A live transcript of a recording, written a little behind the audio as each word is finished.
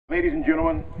Ladies and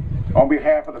gentlemen, on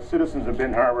behalf of the citizens of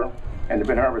Benton Harbor and the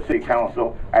Benton Harbor City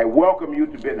Council, I welcome you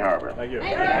to Benton Harbor. Thank you. You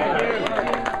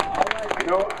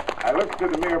know, I listened to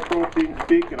the Mayor Pro Tem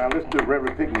speak and I listened to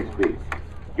Reverend Pickney speak.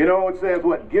 You know, it says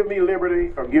what? Give me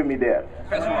liberty or give me death.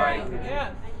 That's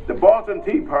right. The Boston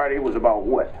Tea Party was about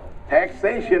what?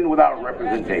 Taxation without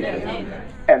representation.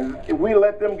 And if we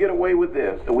let them get away with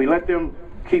this, and we let them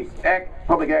keep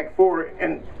Public Act 4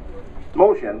 in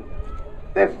motion,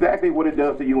 that's exactly what it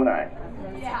does to you and I.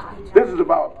 This is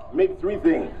about maybe three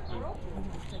things.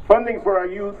 Funding for our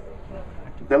youth,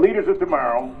 the leaders of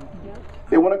tomorrow.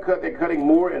 They want to cut, they're cutting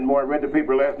more and more. I read the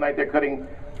paper last night, they're cutting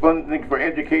funding for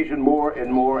education more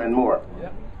and more and more.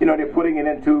 You know, they're putting it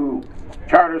into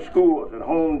charter schools and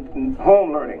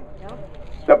home learning.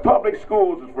 The public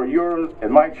schools is for yours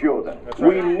and my children.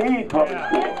 We need public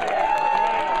schools.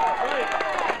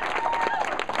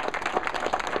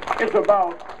 It's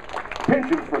about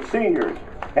pensions for seniors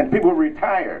and people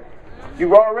retired.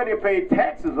 You've already paid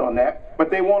taxes on that, but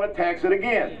they want to tax it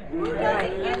again.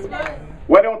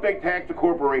 Why don't they tax the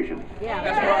corporations?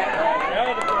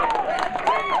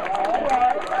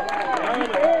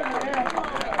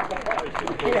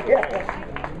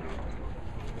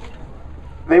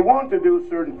 They want to do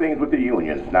certain things with the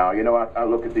unions. Now, you know, I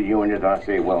look at the unions and I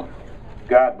say, well,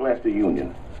 God bless the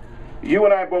union. You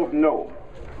and I both know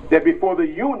that before the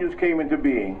unions came into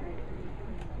being,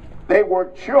 they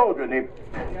worked children.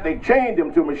 They chained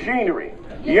them to machinery.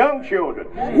 Young children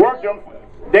worked them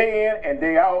day in and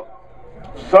day out,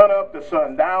 sun up to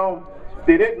sun down.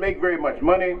 They didn't make very much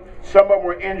money. Some of them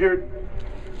were injured.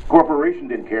 Corporation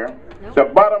didn't care. The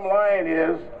bottom line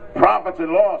is profits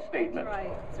and loss statement.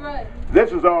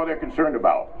 This is all they're concerned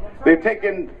about. They've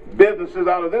taken businesses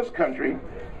out of this country,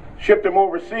 shipped them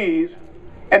overseas,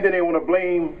 and then they want to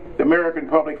blame the American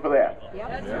public for that.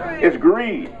 It's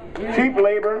greed. Cheap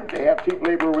labor, they have cheap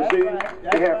labor overseas,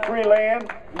 they have free land,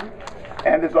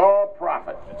 and it's all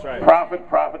profit. Profit,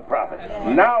 profit, profit.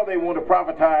 Now they want to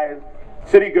profitize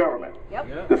city government,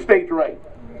 the state's right.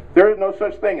 There is no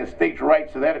such thing as states'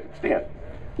 rights to that extent.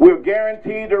 We're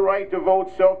guaranteed the right to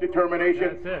vote,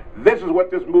 self-determination. This is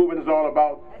what this movement is all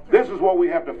about. This is what we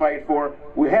have to fight for.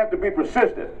 We have to be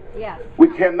persistent. We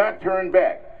cannot turn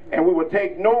back. And we will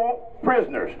take no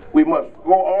prisoners. We must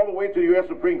go all the way to the U.S.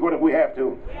 Supreme Court if we have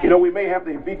to. You know, we may have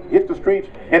to hit the streets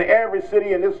in every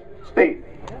city in this state.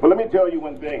 But let me tell you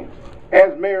one thing.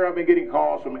 As mayor, I've been getting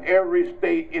calls from every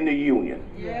state in the union.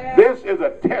 This is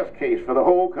a test case for the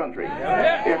whole country.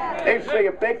 If they say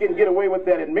if they can get away with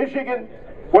that in Michigan,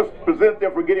 what's present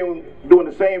them for doing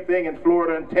the same thing in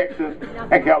Florida and Texas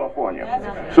and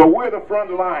California. So we're the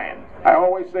front line. I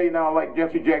always say now, like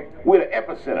Jesse Jack, we're the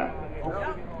epicenter.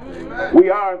 We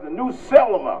are the new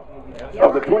Selma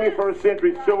of the 21st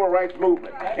century civil rights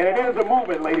movement. And it is a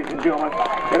movement, ladies and gentlemen.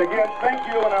 And again, thank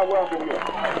you and I welcome you.